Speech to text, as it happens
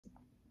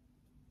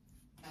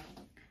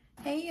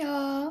Hey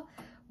y'all,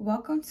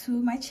 welcome to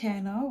my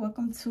channel.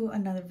 Welcome to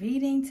another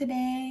reading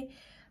today.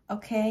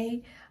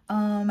 Okay,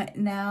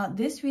 now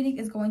this reading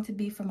is going to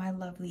be for my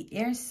lovely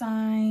air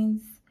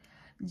signs,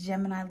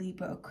 Gemini,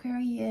 Libra,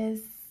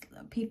 Aquarius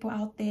people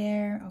out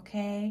there.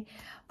 Okay,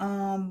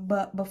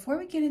 but before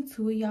we get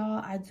into it,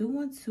 y'all, I do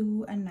want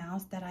to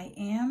announce that I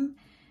am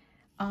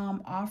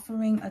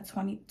offering a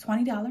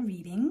 $20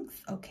 readings.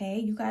 Okay,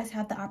 you guys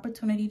have the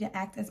opportunity to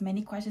ask as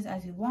many questions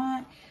as you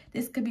want.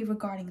 This could be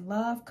regarding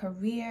love,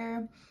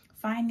 career,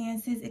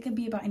 finances. It could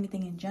be about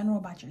anything in general,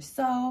 about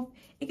yourself.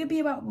 It could be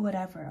about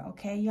whatever.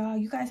 Okay, y'all,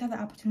 you guys have the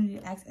opportunity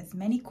to ask as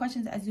many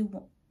questions as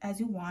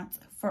you want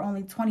for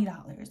only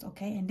 $20.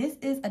 Okay, and this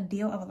is a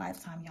deal of a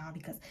lifetime, y'all,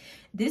 because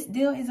this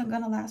deal isn't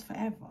gonna last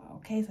forever.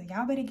 Okay, so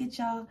y'all better get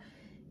y'all,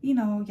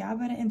 y'all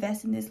better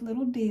invest in this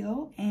little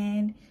deal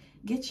and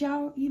get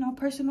y'all,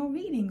 personal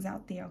readings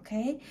out there.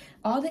 Okay,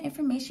 all the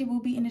information will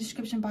be in the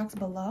description box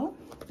below.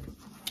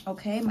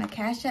 Okay, my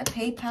Cash App,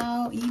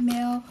 PayPal,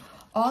 email,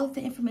 all of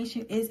the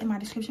information is in my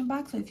description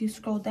box. So if you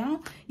scroll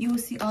down, you will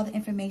see all the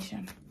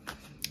information.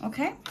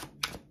 Okay,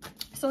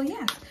 so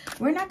yeah,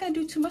 we're not gonna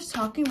do too much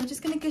talking. We're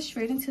just gonna get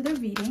straight into the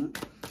reading.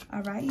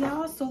 All right,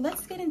 y'all, so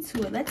let's get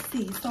into it. Let's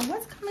see, so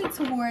what's coming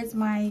towards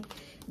my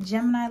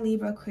Gemini,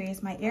 Libra,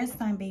 Aquarius, my air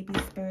sign baby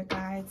spirit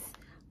guides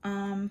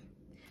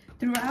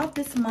throughout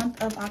this month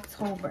of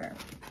October?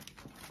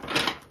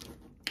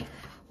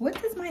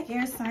 What does my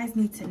air signs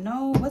need to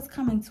know? What's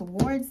coming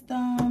towards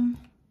them?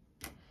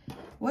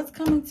 What's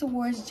coming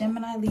towards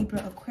Gemini,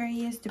 Libra,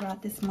 Aquarius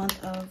throughout this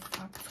month of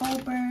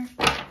October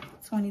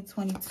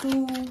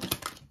 2022?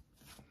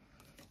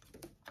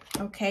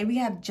 Okay, we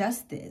have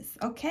justice.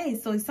 Okay,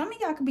 so some of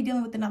y'all could be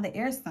dealing with another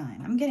air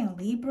sign. I'm getting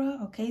Libra.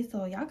 Okay,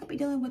 so y'all could be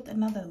dealing with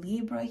another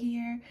Libra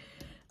here.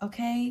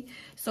 Okay,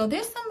 so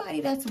there's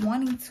somebody that's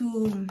wanting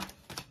to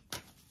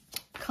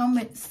come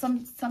with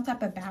some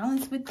type of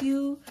balance with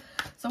you.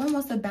 Someone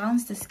wants to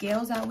balance the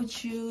scales out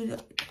with you,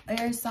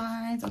 air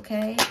signs.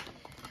 Okay,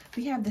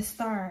 we have the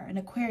Star and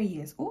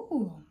Aquarius.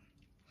 Ooh,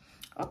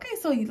 okay,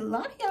 so a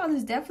lot of y'all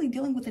is definitely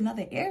dealing with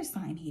another air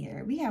sign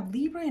here. We have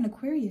Libra and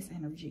Aquarius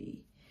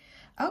energy.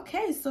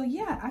 Okay, so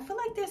yeah, I feel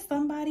like there's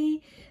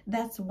somebody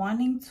that's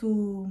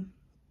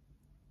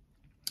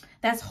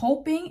that's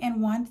hoping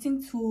and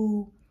wanting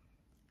to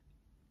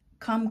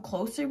come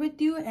closer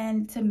with you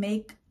and to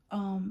make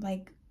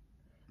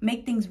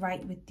make things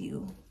right with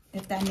you,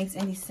 if that makes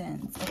any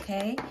sense.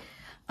 Okay,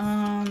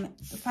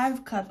 Five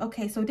of Cups.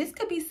 Okay, so this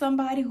could be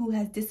somebody who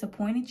has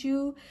disappointed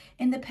you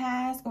in the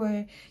past,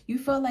 or you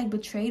felt like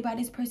betrayed by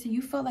this person.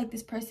 You felt like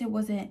this person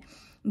wasn't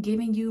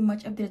giving you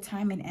much of their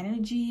time and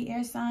energy,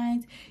 air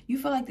signs. You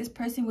feel like this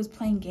person was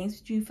playing games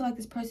with you. You feel like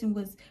this person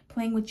was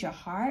playing with your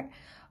heart.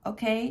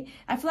 Okay,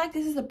 I feel like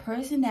this is a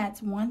person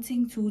that's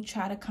wanting to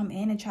try to come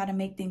in and try to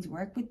make things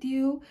work with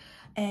you,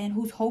 and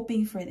who's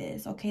hoping for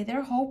this. Okay,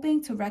 they're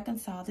hoping to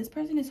reconcile. This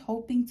person is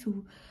hoping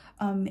to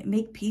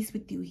make peace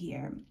with you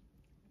here.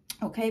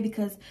 Okay,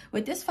 because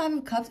with this Five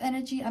of Cups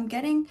energy, I'm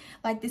getting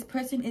like this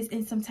person is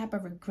in some type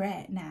of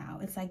regret now.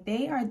 It's like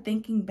they are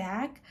thinking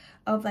back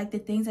of like the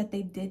things that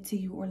they did to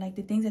you, or like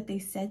the things that they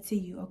said to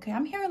you. Okay,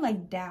 I'm hearing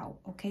like doubt.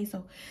 Okay,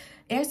 so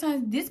air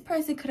signs, this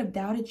person could have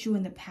doubted you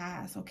in the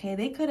past. Okay,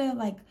 they could have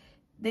like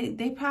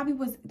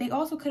they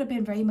also could have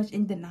been very much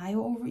in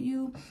denial over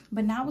you,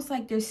 but now it's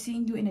like they're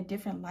seeing you in a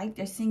different light.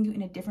 They're seeing you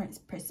in a different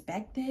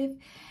perspective,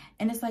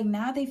 and it's like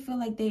now they feel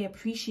like they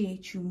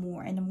appreciate you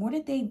more. And the more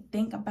that they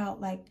think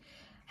about like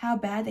how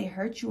bad they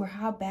hurt you, or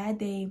how bad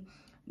they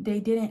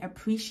didn't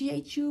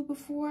appreciate you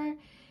before,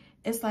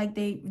 it's like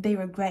they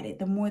regret it.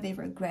 The more they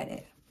regret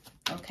it.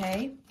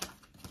 Okay,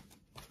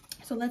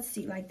 so let's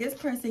see, like this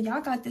person,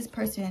 y'all got this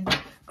person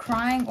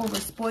crying over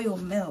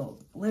spoiled milk,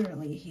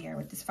 literally, here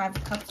with this Five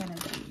of Cups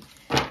energy.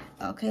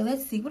 Okay,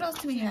 let's see, what else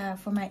do we have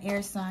for my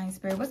air sign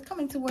spirit? What's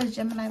coming towards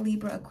Gemini,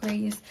 Libra,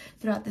 Aquarius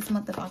throughout this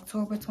month of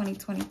October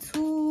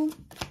 2022?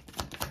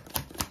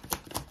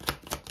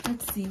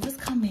 Let's see, what's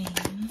coming?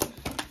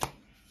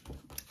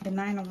 The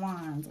Nine of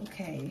Wands.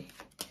 Okay,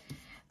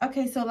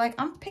 so like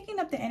I'm picking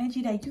up the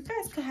energy that you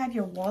guys could have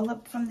your wall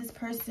up from this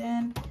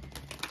person.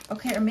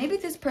 Okay, or maybe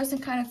this person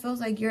kind of feels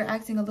like you're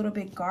acting a little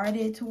bit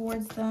guarded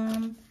towards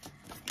them,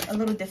 a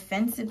little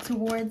defensive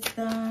towards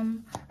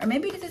them. Or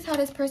maybe this is how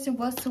this person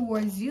was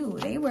towards you.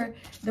 They were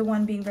the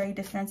one being very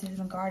defensive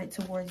and guarded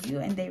towards you,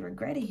 and they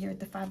regret it here with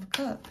the Five of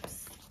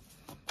Cups.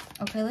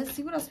 Okay, let's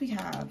see what else we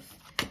have.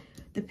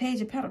 The Page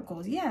of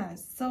Pentacles. Yeah,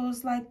 so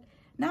it's like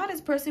now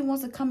this person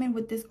wants to come in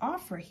with this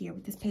offer here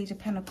with this Page of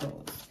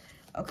Pentacles.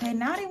 Okay,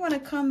 now they want to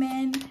come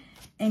in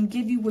and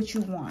give you what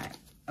you want.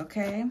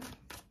 Okay,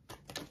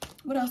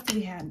 what else do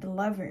we have? The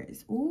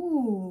Lovers.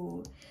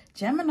 Ooh,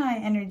 Gemini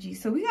energy.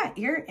 So we got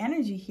air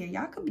energy here.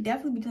 Y'all could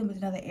definitely be dealing with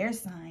another air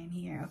sign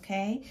here.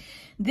 Okay,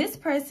 this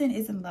person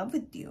is in love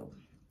with you.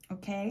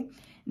 Okay,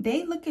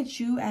 they look at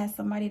you as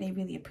somebody they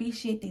really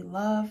appreciate, they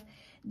love.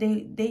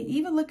 They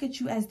even look at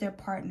you as their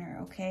partner.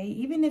 Okay,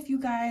 even if you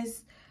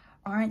guys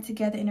aren't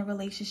together in a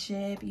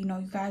relationship, you know,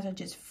 you guys are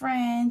just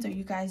friends, or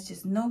you guys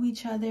just know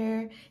each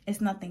other,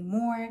 it's nothing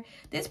more.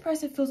 This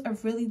person feels a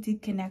really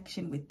deep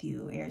connection with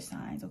you, air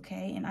signs,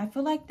 okay? And I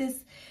feel like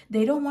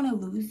they don't want to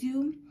lose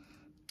you,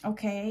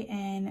 okay?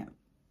 And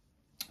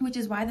which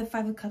is why the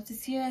 5 of Cups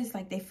is here. It's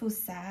like they feel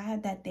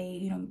sad that they,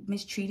 you know,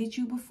 mistreated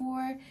you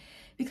before,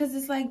 because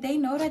it's like they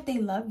know that they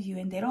love you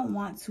and they don't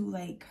want to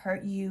like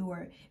hurt you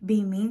or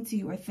be mean to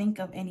you or think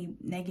of any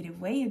negative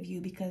way of you,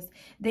 because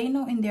they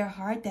know in their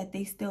heart that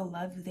they still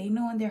love you. They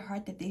know in their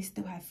heart that they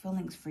still have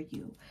feelings for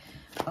you,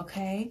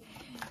 okay?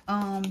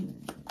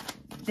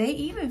 They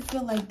even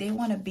feel like they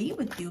want to be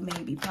with you,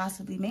 maybe,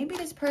 possibly. Maybe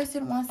this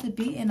person wants to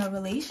be in a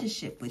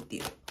relationship with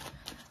you.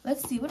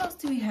 Let's see, what else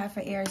do we have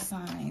for air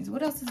signs?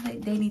 What else is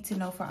they need to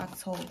know for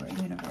October,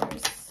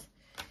 universe?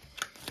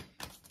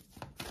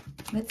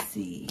 Let's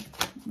see.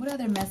 What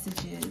other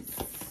messages?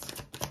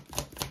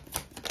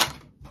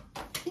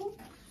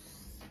 Oops.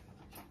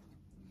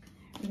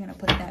 We're going to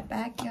put that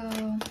back,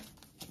 y'all.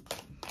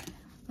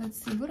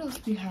 Let's see, what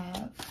else we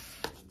have?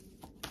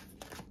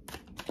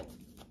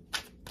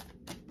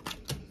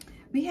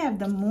 We have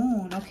the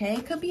moon, okay?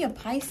 It could be a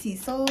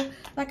Pisces. So,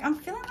 like, I'm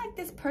feeling like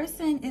this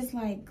person is,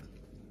 like,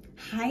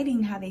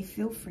 hiding how they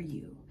feel for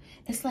you.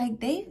 It's like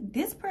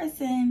this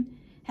person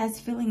has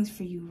feelings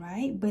for you,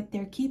 right? But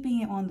they're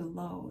keeping it on the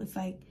low. It's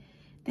like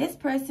this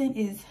person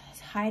is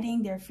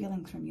hiding their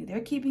feelings from you.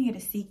 They're keeping it a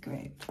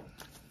secret,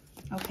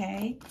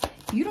 okay?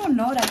 You don't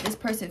know that this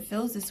person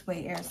feels this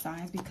way, air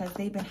signs, because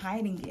they've been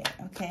hiding it,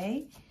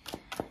 okay?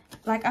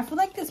 Like, I feel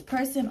like this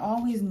person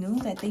always knew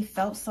that they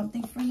felt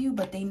something for you,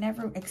 but they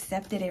never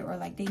accepted it, or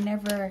like they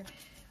never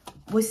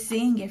was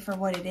seeing it for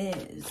what it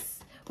is.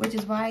 Which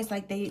is why it's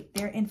like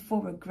they're in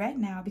full regret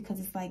now,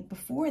 because it's like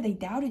before they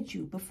doubted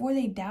you, before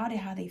they doubted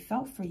how they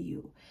felt for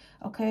you,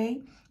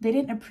 okay? They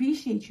didn't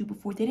appreciate you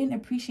before. They didn't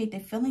appreciate the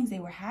feelings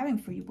they were having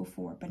for you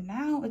before. But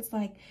now it's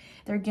like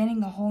they're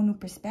getting a whole new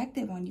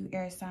perspective on you,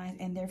 air signs,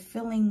 and they're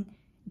feeling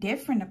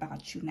different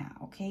about you now,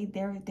 okay?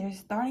 They're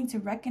starting to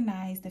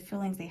recognize the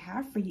feelings they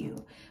have for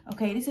you,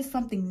 okay? This is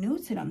something new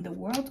to them, the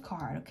World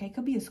card, okay?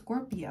 Could be a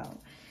Scorpio.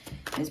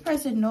 This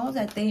person knows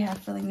that they have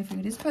feelings for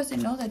you. This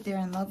person knows that they're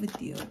in love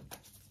with you.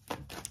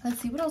 Let's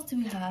see, what else do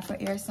we have for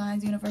air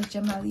signs, universe,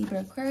 Gemini,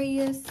 Libra,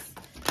 Aquarius?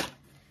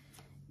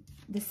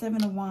 The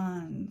 7 of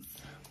Wands.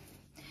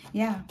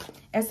 Yeah,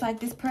 it's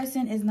like this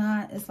person is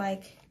not, it's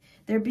like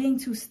they're being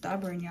too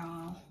stubborn,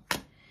 y'all.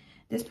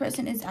 This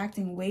person is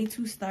acting way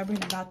too stubborn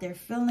about their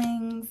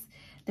feelings.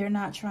 They're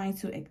not trying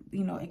to,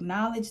 you know,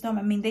 acknowledge them.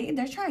 I mean,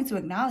 they're trying to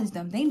acknowledge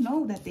them. They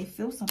know that they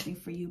feel something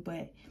for you,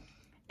 but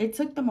it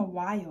took them a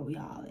while,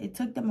 y'all. It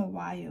took them a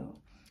while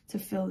to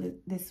feel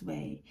this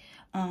way.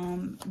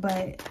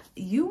 But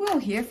you will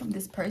hear from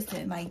this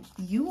person. Like,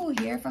 you will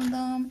hear from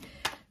them.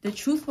 The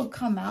truth will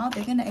come out.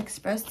 They're going to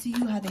express to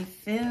you how they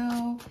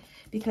feel,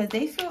 because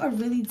they feel a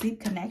really deep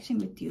connection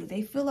with you.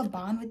 They feel a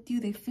bond with you.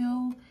 They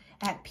feel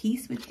at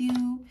peace with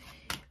you,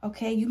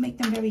 okay? You make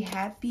them very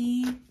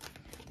happy.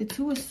 The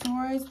 2 of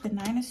Swords, the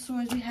 9 of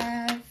Swords we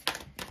have.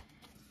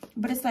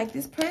 But it's like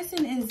this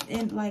person is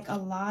in like a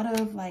lot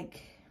of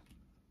like,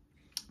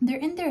 they're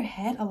in their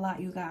head a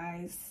lot, you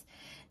guys.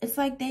 It's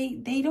like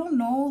they don't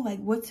know like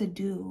what to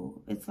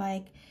do. It's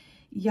like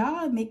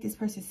y'all make this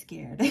person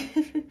scared.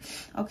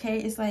 Okay,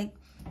 it's like,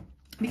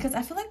 because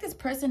I feel like this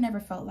person never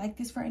felt like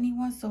this for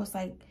anyone. So it's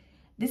like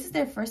this is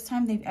their first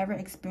time they've ever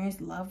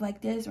experienced love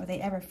like this, or they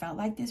ever felt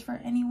like this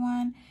for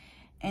anyone,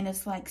 and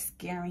it's like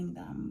scaring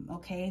them.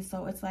 Okay,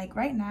 so it's like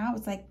right now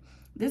it's like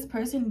this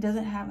person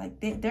doesn't have like,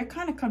 they're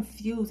kind of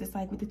confused. It's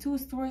like with the 2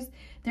 of Swords,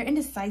 they're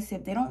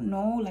indecisive. They don't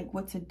know like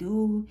what to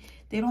do.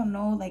 They don't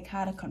know like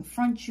how to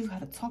confront you, how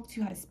to talk to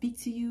you, how to speak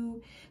to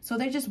you. So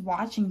they're just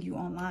watching you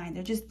online.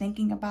 They're just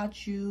thinking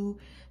about you,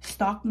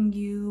 stalking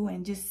you,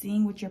 and just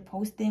seeing what you're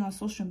posting on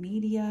social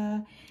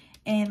media.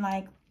 And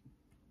like,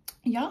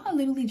 y'all are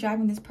literally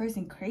driving this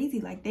person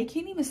crazy. Like, they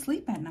can't even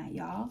sleep at night,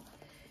 y'all.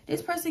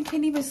 This person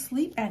can't even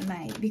sleep at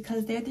night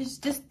because they're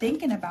just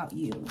thinking about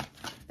you.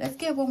 Let's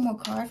get one more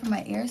card for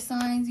my air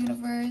signs,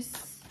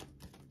 universe.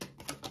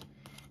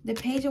 The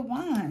Page of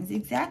Wands.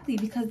 Exactly,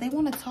 because they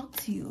want to talk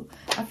to you.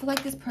 I feel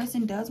like this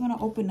person does want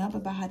to open up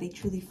about how they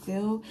truly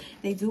feel.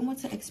 They do want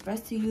to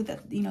express to you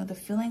that, you know, the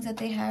feelings that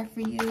they have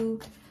for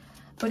you.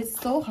 But it's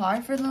so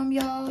hard for them,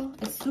 y'all.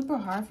 It's super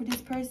hard for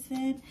this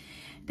person.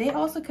 They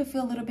also could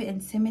feel a little bit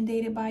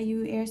intimidated by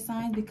you, air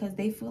signs, because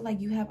they feel like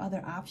you have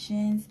other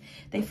options.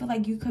 They feel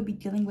like you could be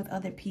dealing with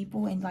other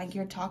people and like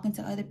you're talking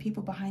to other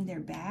people behind their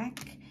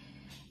back.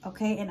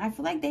 Okay, and I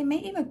feel like they may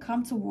even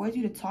come towards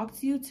you to talk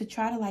to you to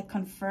try to like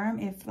confirm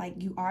if like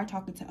you are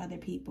talking to other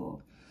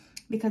people,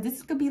 because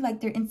this could be like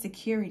their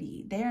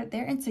insecurity.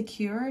 They're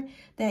insecure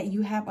that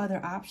you have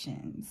other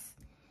options.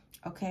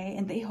 Okay,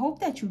 and they hope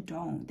that you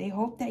don't. They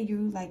hope that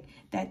you like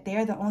that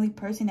they're the only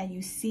person that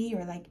you see,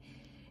 or like,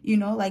 you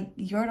know, like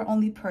you're the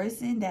only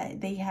person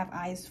that they have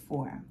eyes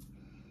for.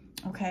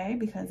 Okay,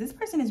 because this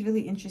person is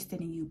really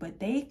interested in you, but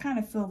they kind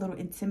of feel a little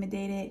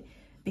intimidated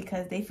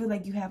because they feel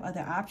like you have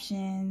other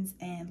options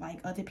and like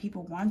other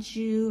people want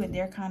you, and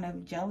they're kind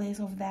of jealous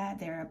of that.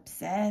 They're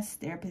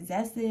obsessed, they're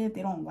possessive,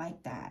 they don't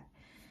like that.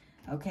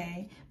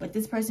 Okay, but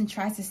this person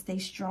tries to stay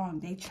strong.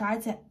 They try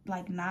to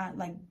like not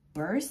like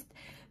burst,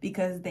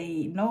 because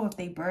they know if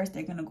they burst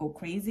they're gonna go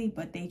crazy,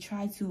 but they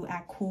try to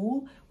act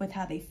cool with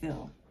how they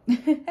feel.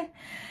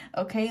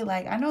 Okay,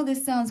 like I know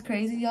this sounds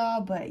crazy,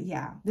 y'all, but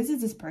yeah, this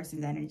is this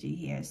person's energy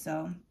here.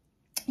 So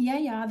yeah,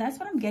 y'all, that's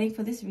what I'm getting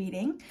for this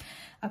reading.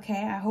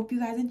 Okay, I hope you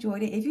guys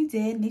enjoyed it. If you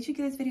did, make sure you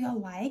give this video a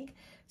like.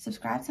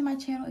 Subscribe to my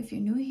channel if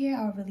you're new here.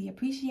 I would really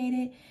appreciate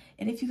it.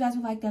 And if you guys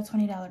would like that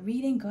 $20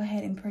 reading, go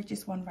ahead and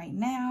purchase one right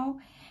now.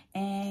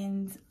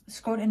 And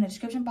scroll in the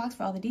description box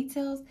for all the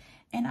details.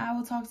 And I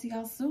will talk to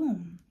y'all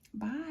soon.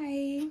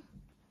 Bye.